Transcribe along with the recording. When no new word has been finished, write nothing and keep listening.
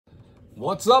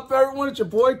What's up, everyone? It's your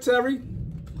boy Terry,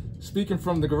 speaking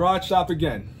from the garage shop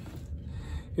again.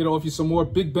 Here to offer you some more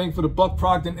big bang for the buck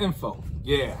product and info.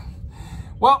 Yeah.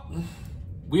 Well,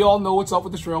 we all know what's up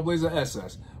with the Trailblazer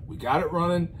SS. We got it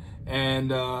running, and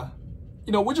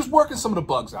we're just working some of the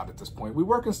bugs out at this point.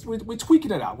 We're tweaking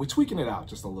it out. We're tweaking it out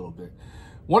just a little bit.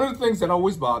 One of the things that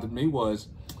always bothered me was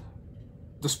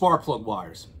the spark plug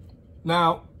wires.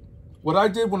 Now, what I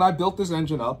did when I built this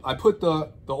engine up, I put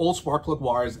the old spark plug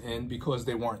wires in because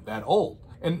they weren't that old.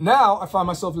 And now I find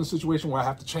myself in a situation where I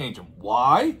have to change them.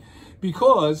 Why?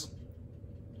 Because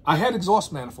I had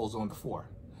exhaust manifolds on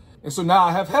before. And so now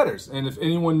I have headers. And if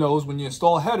anyone knows, when you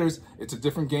install headers, it's a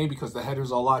different game because the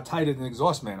headers are a lot tighter than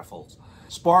exhaust manifolds.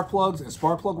 Spark plugs and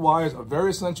spark plug wires are very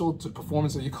essential to the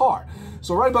performance of your car.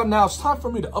 So right about now, it's time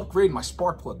for me to upgrade my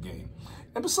spark plug game.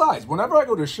 And besides, whenever I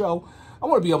go to a show, I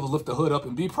want to be able to lift the hood up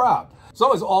and be proud.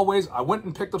 So as always, I went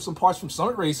and picked up some parts from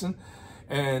Summit Racing,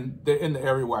 and they're in the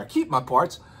area where I keep my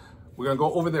parts. We're going to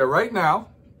go over there right now.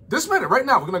 This minute, right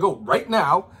now. We're going to go right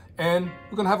now, and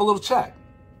we're going to have a little chat.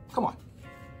 Come on.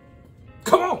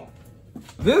 Come on.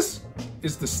 This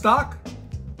is the stock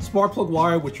spark plug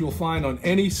wire, which you'll find on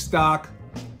any stock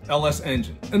LS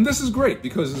engine. And this is great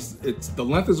because it's the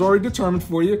length is already determined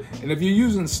for you. And if you're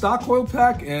using stock coil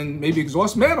pack and maybe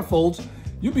exhaust manifolds,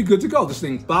 you'll be good to go. This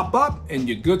thing bop bop and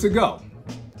you're good to go.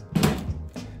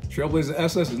 Trailblazer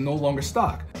SS is no longer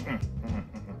stock.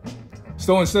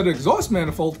 So instead of exhaust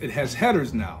manifold, it has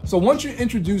headers now. So once you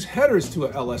introduce headers to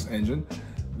an LS engine,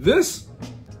 this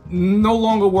no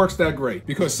longer works that great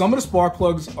because some of the spark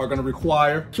plugs are going to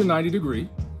require your 90 degree.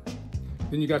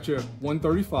 Then you got your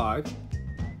 135,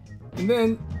 and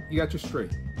then you got your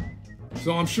straight.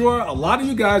 So I'm sure a lot of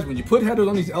you guys, when you put headers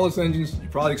on these LS engines, you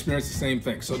probably experience the same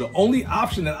thing. So the only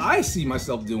option that I see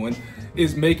myself doing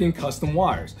is making custom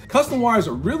wires. Custom wires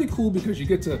are really cool because you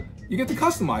get to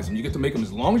customize them. You get to make them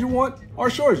as long as you want or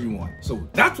as short as you want. So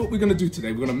that's what we're gonna do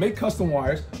today. We're gonna make custom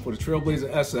wires for the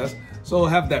Trailblazer SS, so it'll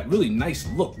have that really nice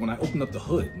look when I open up the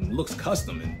hood and it looks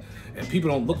custom, and people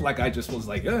don't look like I just was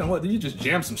like, what? You just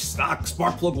jam some stock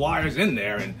spark plug wires in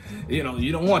there, and you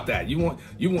don't want that. You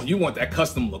want that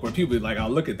custom look where people be like, oh,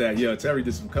 look at that. Yeah, Terry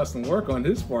did some custom work on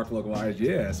his spark plug wires.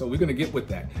 Yeah, so we're gonna get with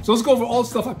that. So let's go over all the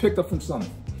stuff I picked up from Summit.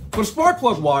 For spark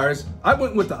plug wires, I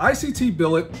went with the ICT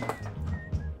Billet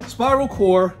spiral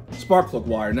core spark plug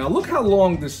wire. Now look how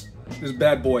long this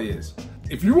bad boy is.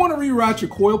 If you want to reroute your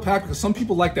coil pack, because some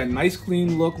people like that nice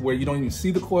clean look where you don't even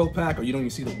see the coil pack or you don't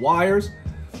even see the wires,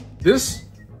 this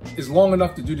is long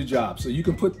enough to do the job. So you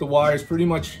can put the wires pretty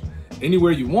much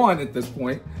anywhere you want at this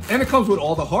point. And it comes with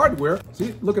all the hardware.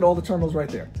 See, look at all the terminals right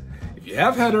there. If you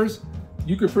have headers,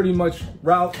 you could pretty much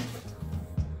route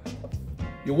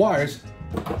your wires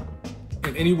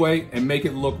in any way and make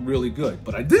it look really good.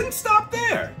 But I didn't stop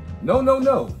there. No.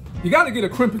 You got to get a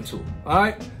crimping tool, all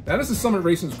right? Now this is Summit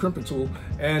Racing's crimping tool,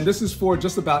 and this is for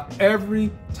just about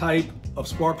every type of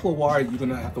spark plug wire you're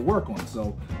gonna have to work on.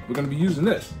 So we're gonna be using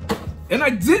this. And I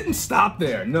didn't stop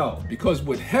there, no, because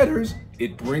with headers,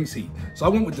 it brings heat. So I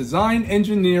went with Design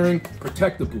Engineering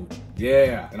Protective Boot.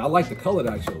 Yeah, and I like the color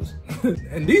that I chose.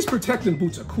 And these protecting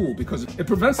boots are cool because it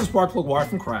prevents the spark plug wire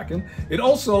from cracking. It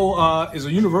also is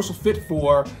a universal fit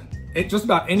for just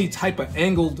about any type of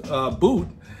angled boot.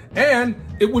 And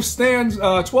it withstands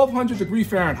 1200 degree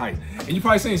Fahrenheit. And you're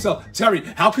probably saying to yourself, Terry,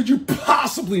 how could you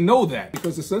possibly know that?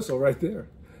 Because it says so right there.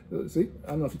 See,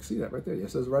 I don't know if you can see that right there. Yeah,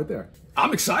 it says right there.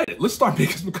 I'm excited. Let's start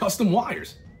making some custom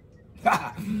wires.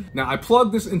 Now I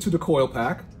plugged this into the coil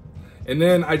pack, and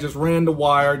then I just ran the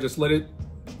wire, just let it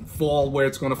fall where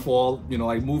it's gonna fall,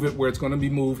 like move it where it's gonna be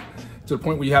moved to the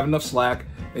point where you have enough slack.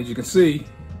 As you can see,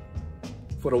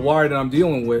 for the wire that I'm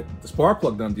dealing with, the spark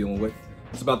plug that I'm dealing with,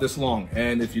 it's about this long.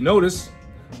 And if you notice,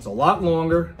 it's a lot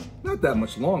longer, not that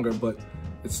much longer, but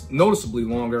it's noticeably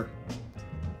longer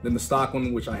than the stock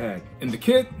one which I had. In the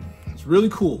kit, it's really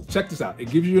cool. Check this out. It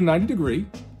gives you your 90 degree,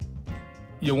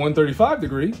 your 135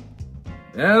 degree,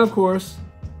 and of course,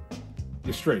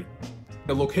 your straight.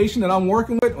 The location that I'm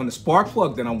working with on the spark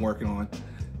plug that I'm working on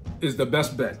is the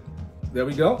best bet. There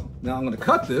we go. Now I'm gonna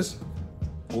cut this,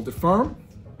 hold it firm,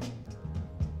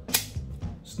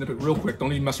 snip it real quick.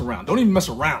 Don't even mess around. Don't even mess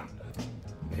around.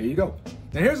 Here you go.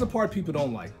 Now here's the part people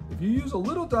don't like. If you use a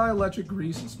little dielectric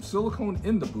grease and some silicone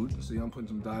in the boot, see I'm putting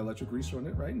some dielectric grease on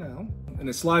it right now, and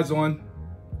it slides on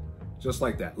just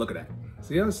like that. Look at that.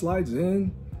 See how it slides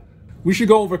in? We should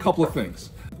go over a couple of things.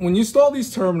 When you install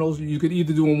these terminals, you could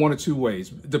either do them one or two ways,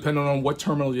 depending on what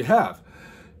terminal you have.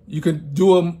 You could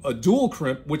do a dual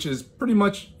crimp, which is pretty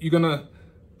much you're gonna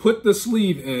put the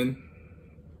sleeve in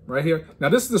right here. Now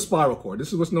this is the spiral core.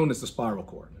 This is what's known as the spiral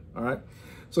core, all right?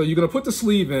 So you're gonna put the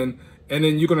sleeve in, and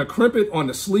then you're gonna crimp it on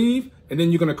the sleeve, and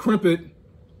then you're gonna crimp it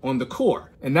on the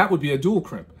core, and that would be a dual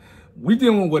crimp. We're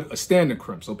dealing with a standard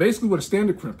crimp. So basically what a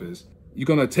standard crimp is, you're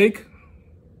gonna take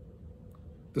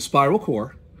the spiral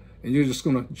core, and you're just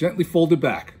gonna gently fold it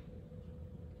back,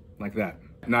 like that.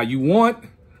 Now you want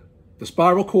the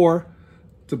spiral core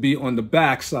to be on the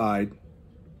back side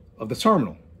of the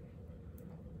terminal,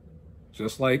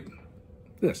 just like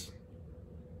this.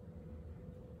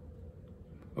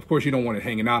 Of course, you don't want it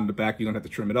hanging out in the back. You're gonna have to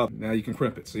trim it up. Now you can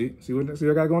crimp it. See what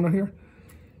I got going on here?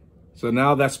 So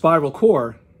now that spiral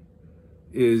core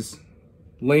is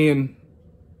laying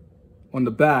on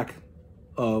the back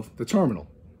of the terminal.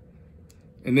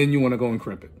 And then you want to go and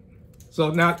crimp it.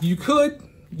 So now you could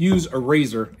use a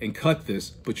razor and cut this,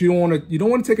 but you don't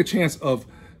want to take a chance of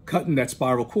cutting that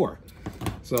spiral core.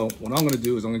 So what I'm going to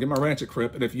do is I'm going to get my ratchet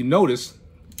crimp, and if you notice,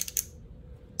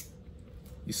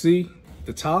 you see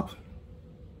the top,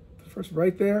 first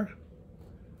right there.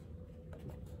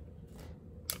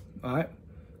 All right.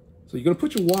 So you're going to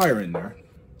put your wire in there,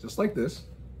 just like this.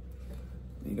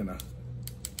 You're going to,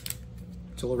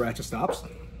 until the ratchet stops.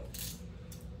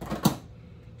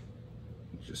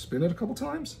 Just spin it a couple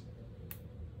times.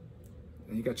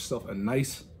 And you got yourself a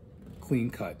nice, clean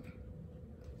cut.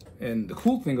 And the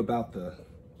cool thing about the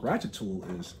ratchet tool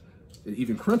is it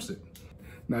even crimps it.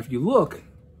 Now, if you look,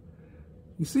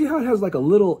 you see how it has like a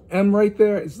little M right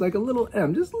there? It's like a little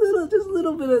M, just a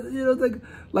little bit of, you know,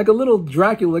 like a little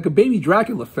Dracula, like a baby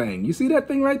Dracula fang. You see that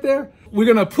thing right there?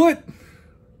 We're gonna put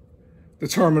the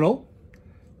terminal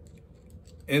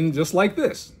in just like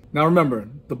this. Now remember,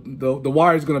 the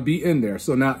wire is gonna be in there.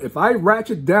 So now if I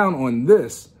ratchet down on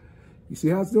this, you see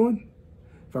how it's doing?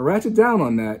 If I ratchet down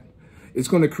on that, it's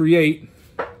gonna create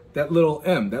that little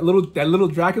M, that little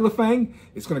Dracula fang.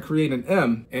 It's gonna create an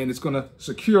M, and it's gonna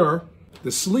secure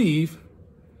the sleeve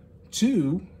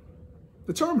to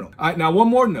the terminal. All right, now one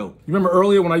more note. You remember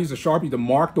earlier when I used a Sharpie to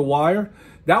mark the wire?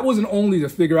 That wasn't only to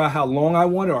figure out how long I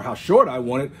wanted or how short I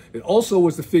wanted, it also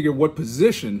was to figure what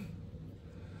position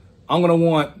I'm gonna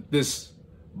want this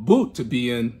boot to be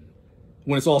in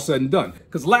when it's all said and done.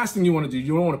 Because the last thing you wanna do,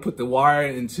 you don't wanna put the wire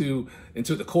into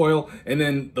the coil, and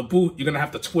then the boot, you're gonna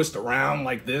have to twist around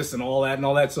like this and all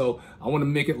that. So I wanna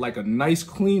make it like a nice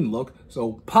clean look.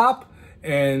 So pop,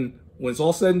 and when it's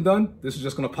all said and done, this is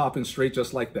just gonna pop in straight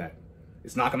just like that.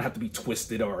 It's not gonna have to be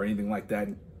twisted or anything like that.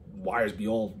 Wires be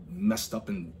all messed up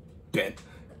and bent.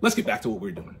 Let's get back to what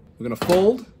we're doing. We're gonna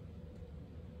fold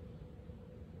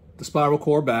the spiral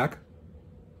core back,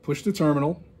 push the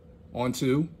terminal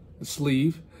onto the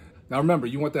sleeve. Now remember,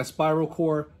 you want that spiral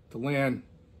core to land,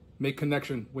 make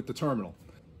connection with the terminal.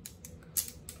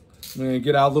 And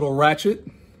get our little ratchet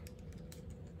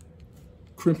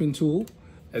crimping tool.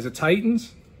 As it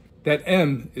tightens, that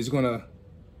M is gonna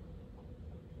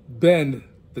bend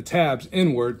the tabs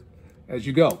inward as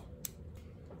you go.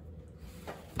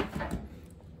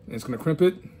 And it's gonna crimp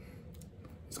it.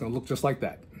 It's gonna look just like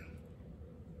that.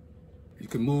 You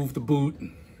can move the boot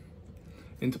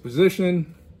into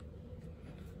position,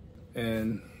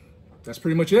 and that's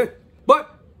pretty much it.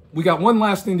 But we got one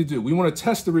last thing to do. We wanna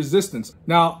test the resistance.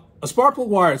 Now, a spark plug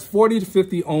wire is 40 to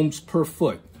 50 ohms per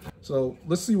foot. So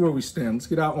let's see where we stand. Let's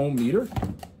get our ohm meter.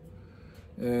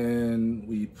 And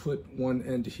we put one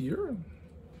end here, and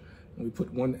we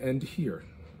put one end here.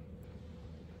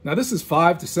 Now this is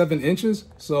 5 to 7 inches,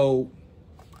 so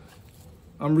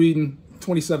I'm reading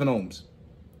 27 ohms.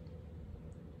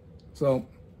 So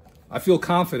I feel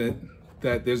confident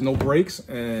that there's no breaks,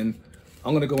 and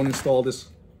I'm gonna go and install this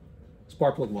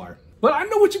spark plug wire. But I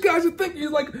know what you guys are thinking.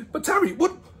 You're like, but Terry,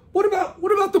 what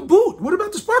about the boot? What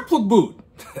about the spark plug boot?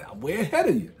 I'm way ahead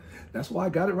of you. That's why I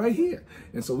got it right here.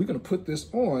 And so we're gonna put this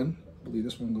on. I believe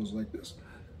this one goes like this.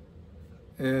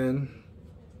 And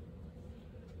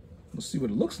we'll see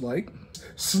what it looks like.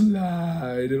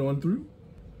 Slide it on through.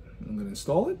 I'm gonna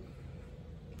install it.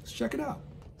 Let's check it out.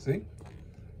 See?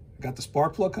 I got the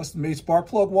spark plug, custom made spark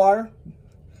plug wire.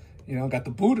 You know, got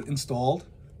the boot installed.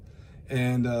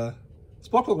 And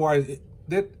spark plug wire,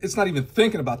 it's not even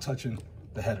thinking about touching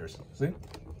the headers. See?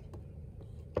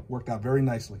 Worked out very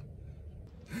nicely.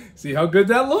 See how good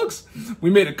that looks? We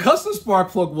made a custom spark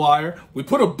plug wire, we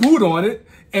put a boot on it,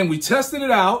 and we tested it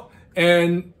out,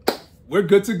 and we're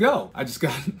good to go. I just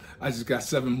got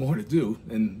 7 more to do,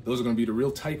 and those are gonna be the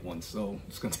real tight ones, so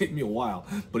it's gonna take me a while.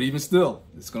 But even still,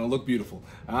 it's gonna look beautiful.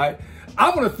 All right? I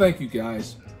wanna thank you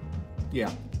guys.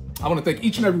 Yeah, I wanna thank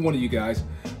each and every one of you guys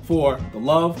for the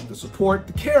love, the support,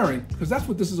 the caring, because that's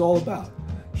what this is all about.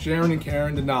 sharing and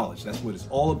caring the knowledge. That's what it's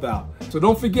all about. So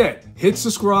don't forget, hit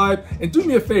subscribe and do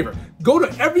me a favor. Go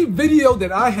to every video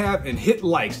that I have and hit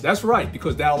likes. That's right,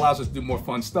 because that allows us to do more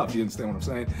fun stuff. You understand what I'm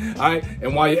saying? All right,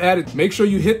 and while you're at it, make sure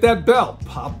you hit that bell.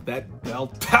 Pop that bell,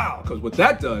 pow, because what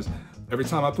that does, every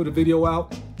time I put a video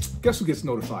out, guess who gets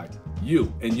notified?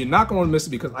 You. And you're not going to miss it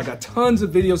because I got tons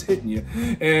of videos hitting you.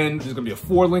 And there's going to be a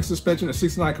 4-link suspension, a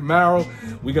 69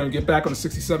 Camaro. We're going to get back on the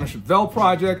 67 Chevelle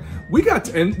project. We got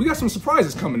some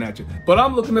surprises coming at you. But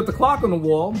I'm looking at the clock on the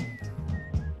wall,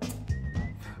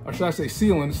 or should I say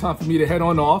ceiling. It's time for me to head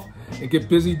on off and get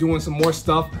busy doing some more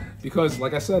stuff because,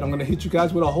 like I said, I'm going to hit you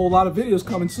guys with a whole lot of videos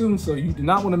coming soon, so you do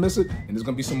not want to miss it, and there's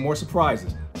going to be some more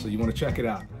surprises, so you want to check it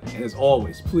out. And as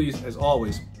always, please, as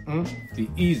always, be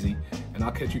easy, and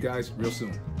I'll catch you guys real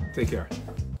soon. Take care.